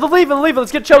backtracking. They're leaving.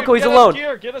 Let's get Choco. He's Get us alone.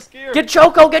 gear, Get us gear. Get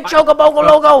Choco. Bogo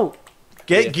Logo.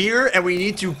 Get gear, and we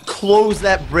need to close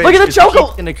that bridge. Look at the 'cause choco!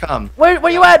 Pete's gonna come. Where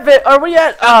you at, Vic? Or where you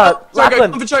at?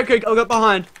 Lapland. I'm for Choco. I'll get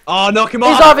behind. Oh, knock him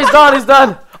He's off. off. He's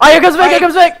done. Oh, here comes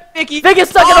Vic. Vicky. Vic is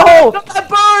stuck in a hole. Got that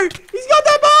bow. He's got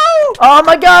that bow. Oh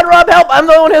my God, Rob, help! I'm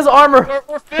the one who has armor.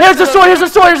 We're Here's the finishing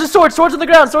sword. Here's the sword. Swords on the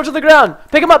ground.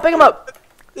 Pick him up.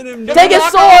 Take Take his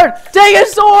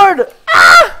sword.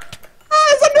 Ah!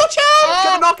 There's a notch out.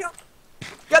 Get the knock out.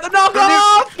 Get the knock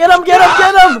off. Get him.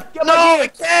 Get No, my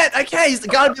I can't. He's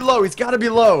gotta be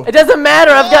low. It doesn't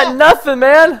matter. I've got nothing,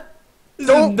 man.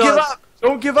 Don't give up.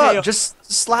 Don't give up. Hey, Just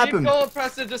slap Keep him. going,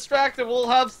 Preston. Distract him. We'll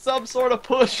have some sort of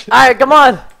push. All right, come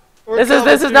on. We're This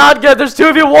coming, is dude. not good. There's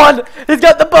 2v1. He's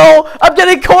got the bow. I'm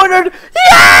getting cornered.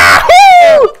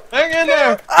 Yahoo! Hang in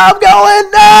there. I'm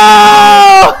going.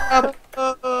 No!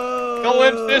 Go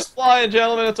in, fist flying,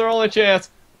 gentlemen. It's our only chance.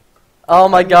 Oh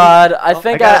my God! I I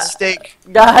think got a steak.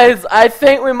 guys, I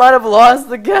think we might have lost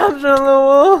the capture on the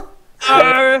wall.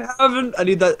 I haven't. I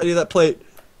need that plate.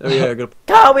 There we go. Good.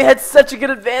 God, we had such a good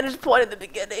advantage point at the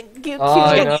beginning.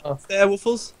 I know. There,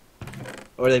 waffles.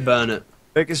 Or they burn it.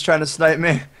 Vic is trying to snipe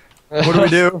me. What do we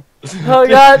do? Oh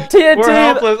God, TNT! We're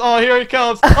helpless. Oh, here he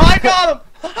comes. Oh, I got him.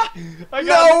 I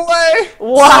got him. No way!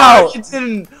 Wow! You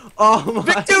didn't. Oh my.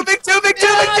 Vic 2, Vic 2, Vic 2,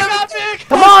 Yeah, Vic 2, I got Vic 2! Vic.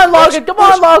 Come on, Logan! Come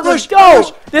on, Logan! push, Go!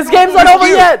 push. This game's not There's over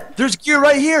gear. yet. There's gear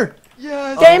right here.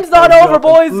 Yes. Game's not over,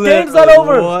 boys. Game's not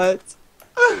over. What?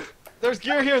 There's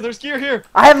gear here. There's gear here.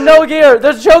 I have no gear.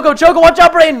 There's Choco. Watch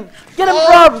out, Brayden. Get him, Oh,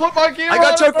 Rob. put my gear I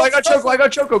got on. Choco,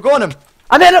 Choco. Go on him.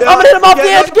 I'm gonna hit him off the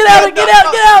edge. Get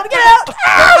out!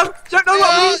 Ah!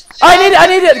 No. I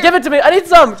need it. Give it to me. I need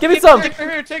some. Give me some.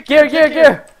 Take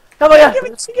Gear. Come on, yeah.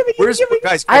 Where's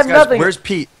guys? I have nothing. Where's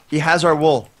Pete? He has our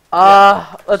wool.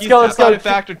 Let's go.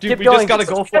 Factor, dude. Keep We going. just gotta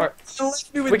go for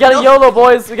it. We got a YOLO,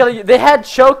 boys. They had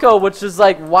Choco, which is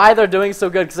like why they're doing so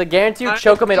good. Because I guarantee you,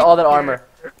 Choco made all that armor.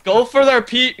 Go for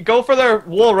their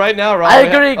wool right now, Rob. I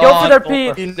agree. Go for their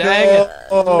Pete. Dang it.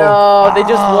 No, they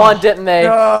just won, didn't they?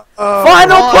 No.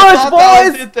 Final Oh, I push, thought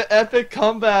that boys. was the epic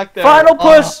comeback there. Final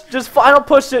Oh, push. Just final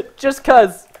push it. Just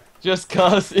cuz. just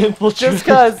cuz. Infiltrate. Just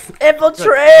cuz.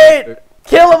 Infiltrate.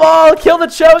 Kill them all. Kill the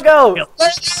Choco.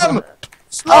 Let them.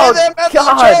 Slay Oh, them as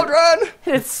God. children.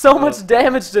 It's so much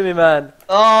damage to me, man.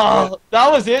 Oh, that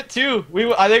was it too.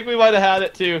 I think we might have had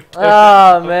it too.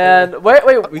 Oh man. Wait.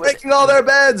 Making all their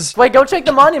beds. Wait. Go check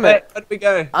the monument. Where did we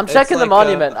go? I'm It's checking the like,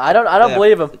 monument. I don't yeah.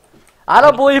 believe him. I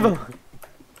don't believe him.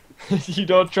 You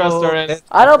don't trust our end.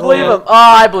 I don't believe him. Oh,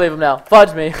 I believe him now.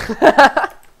 Fudge me.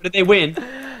 Did they win?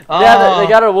 Yeah, they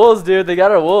got our wolves, dude. They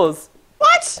got our wolves.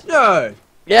 What? No.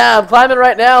 Yeah, I'm climbing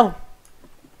right now.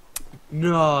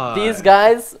 No. These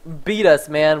guys beat us,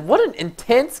 man. What an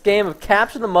intense game of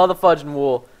capture the motherfudging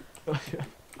wool.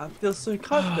 I feel so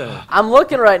confident. I'm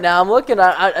looking right now. I'm looking.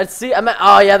 I see.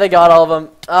 Oh yeah, they got all of them.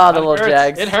 Oh, the little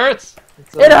jags. It hurts.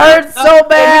 It hurts so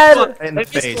bad. In the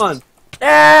face.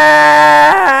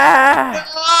 Ah!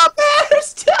 Oh,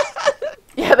 Preston!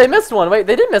 Yeah, they missed one. Wait,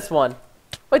 they did miss one.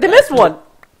 Wait, they missed one.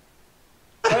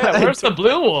 yeah, where's the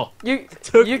blue wool?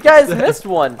 You guys missed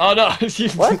one. Oh no.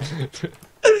 What?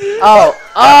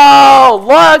 Oh,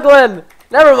 Lachlan!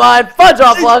 Never mind. Fudge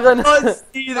off, Lachlan. Oh,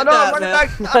 no, I'm running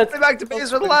back to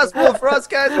base for the last wool for us,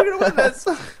 guys. We're gonna win this.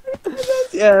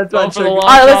 Yeah, that's Go what for the I'm long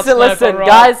Alright, shot, listen, sniper, rock.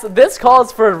 guys. This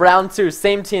calls for round 2.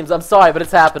 Same teams. I'm sorry, but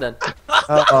it's happening.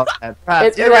 Man.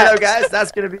 Right. Yeah, right now, guys,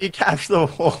 that's gonna be capture the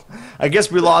wool. I guess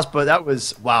we lost, but that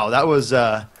was that was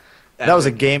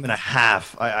a game and a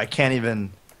half. I can't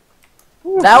even.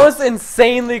 That was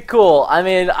insanely cool. I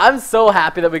mean, I'm so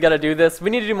happy that we got to do this. We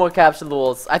need to do more capture the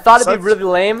wolves. I thought it'd be really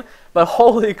lame, but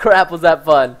holy crap, was that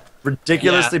fun!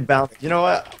 Ridiculously balanced. You know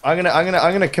what? I'm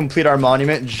gonna complete our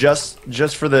monument just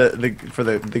for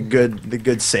the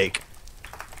good sake.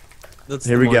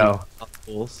 Here we go.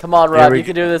 Come on, Rob, you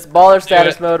can do this. Baller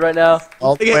status mode right now.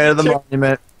 All the way to the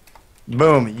monument.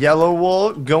 Boom. Yellow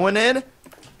wool going in.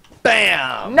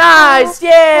 Bam. Nice,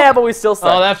 yeah, but we still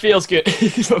suck. Oh, that feels good.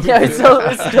 Yeah, we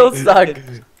still suck.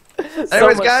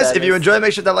 Anyways, guys, if you enjoy,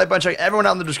 make sure that like button. Check everyone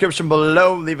out in the description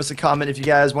below. Leave us a comment if you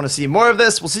guys want to see more of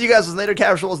this. We'll see you guys later,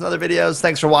 casuals, and other videos.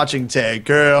 Thanks for watching. Take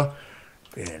care.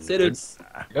 See you, dudes.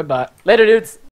 Goodbye. Later, dudes.